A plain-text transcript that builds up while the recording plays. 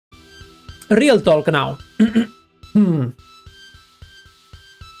real talk now.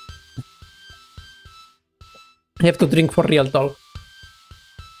 I have to drink for real talk.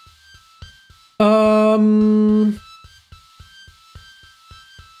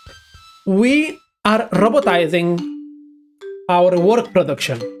 We are robotizing our work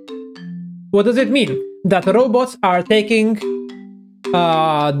production. What does it mean? That robots are taking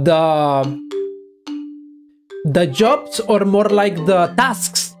the jobs, or more like the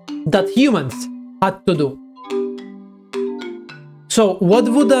tasks that humans had to do. So what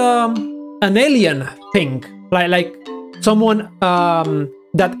would an alien think? Like someone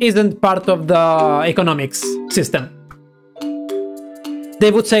that isn't part of the economics system. They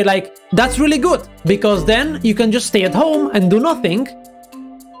would say like, that's really good, because then you can just stay at home and do nothing,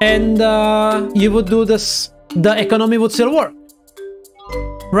 and you would do this, the economy would still work,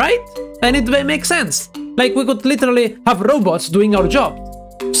 right? And it makes sense. Like, we could literally have robots doing our job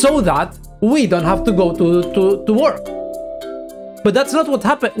so that we don't have to go to work. But that's not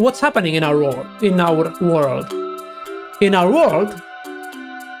what's happening in our world. In our world,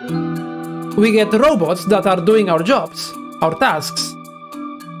 we get robots that are doing our jobs, our tasks.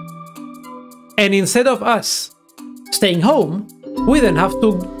 And instead of us staying home, we then have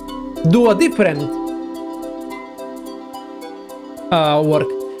to do a different work.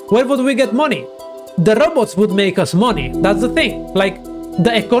 Where would we get money? The robots would make us money. That's the thing. Like,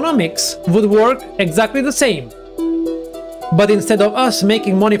 the economics would work exactly the same. But instead of us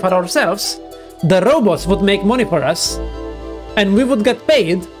making money for ourselves, the robots would make money for us, and we would get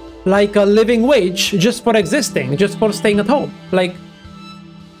paid like a living wage just for existing, just for staying at home. Like,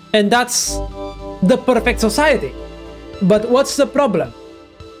 and that's the perfect society. But what's the problem?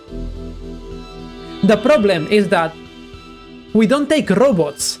 The problem is that we don't take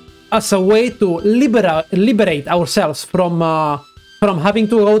robots as a way to liberate ourselves from having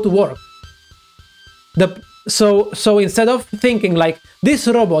to go to work. So instead of thinking like, this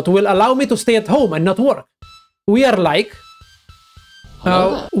robot will allow me to stay at home and not work, we are like,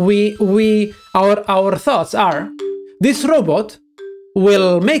 our thoughts are, this robot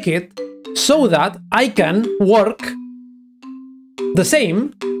will make it so that I can work the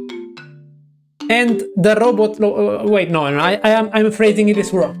same, and the robot, wait, no, I'm phrasing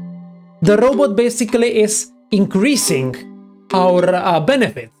it wrong. The robot basically is increasing our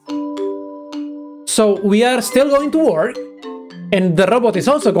benefits. So we are still going to work, and the robot is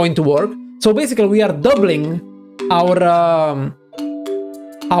also going to work. So basically we are doubling our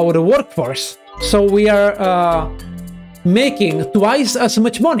workforce. So we are making twice as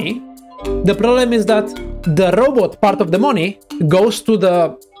much money. The problem is that the robot part of the money goes to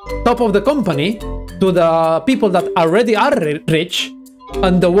the top of the company, to the people that already are rich,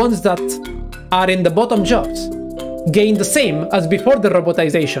 and the ones that are in the bottom jobs gain the same as before the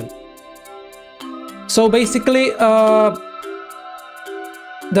robotization. So basically, the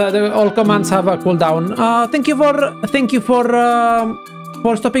all commands have a cooldown. Thank you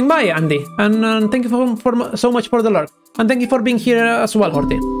for stopping by, Andy, and thank you for so much for the lurk, and thank you for being here as well,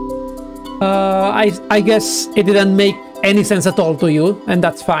 Horty. I guess it didn't make any sense at all to you, and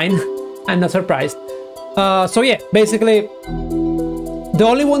that's fine. I'm not surprised. So yeah, basically, the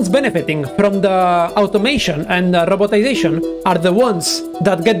only ones benefiting from the automation and robotization are the ones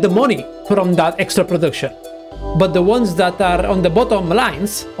that get the money from that extra production. But the ones that are on the bottom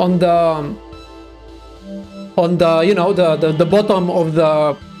lines, on the you know, the bottom of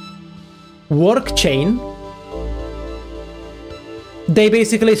the work chain, they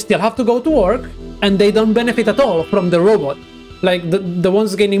basically still have to go to work, and they don't benefit at all from the robot. Like, the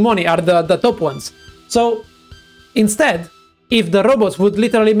ones gaining money are the top ones. So instead, if the robots would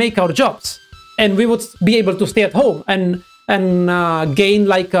literally make our jobs, and we would be able to stay at home and gain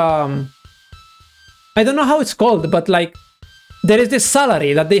like I don't know how it's called, but like, there is this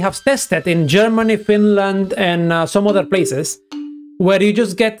salary that they have tested in Germany, Finland, and some other places, where you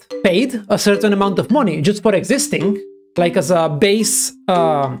just get paid a certain amount of money just for existing, like as a base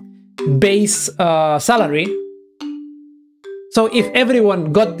salary. So if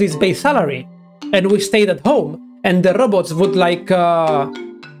everyone got this base salary and we stayed at home, and the robots would like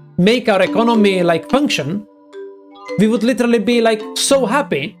make our economy like function, we would literally be like so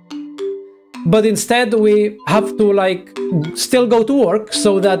happy. But instead we have to like still go to work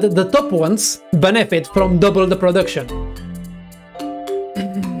so that the top ones benefit from double the production.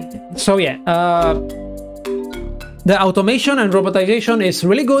 So yeah, the automation and robotization is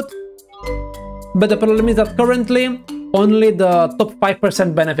really good, but the problem is that currently only the top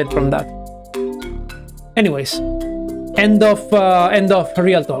 5% benefit from that. Anyways, end of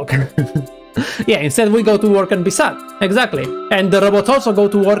real talk. Yeah, instead we go to work and be sad. Exactly. And the robots also go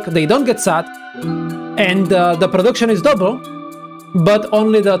to work, they don't get sad, and the production is double, but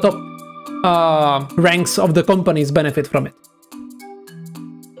only the top ranks of the companies benefit from it.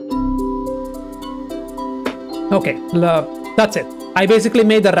 Okay, that's it. I basically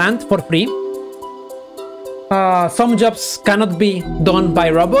made a rant for free. Some jobs cannot be done by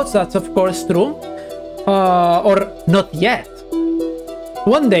robots, that's of course true. Or not yet.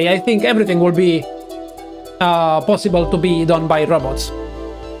 One day I think everything will be possible to be done by robots.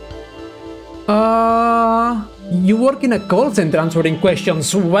 You work in a call center answering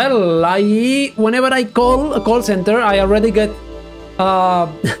questions. Well, whenever I call a call center, I already get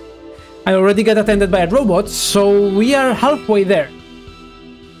attended by a robot, so we are halfway there.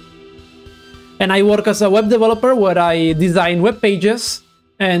 And I work as a web developer where I design web pages,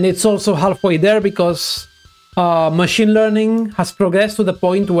 and it's also halfway there because machine learning has progressed to the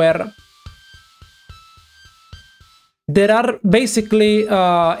point where there are basically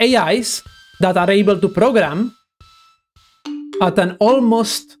AIs that are able to program at an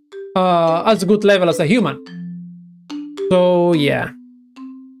almost as good level as a human. So yeah.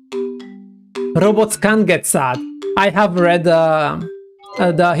 Robots can get sad. I have read the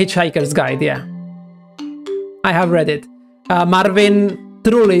Hitchhiker's Guide, yeah. I have read it. Marvin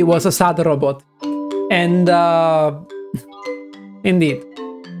truly was a sad robot. And indeed.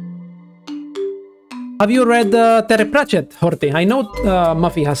 Have you read Terry Pratchett, Horty? I know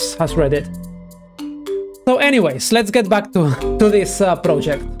Muffy has read it. So anyways, let's get back to this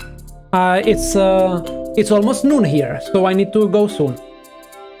project. It's almost noon here, so I need to go soon.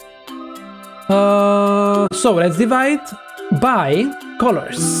 So let's divide by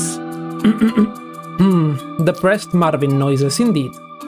colors. Depressed Marvin noises indeed.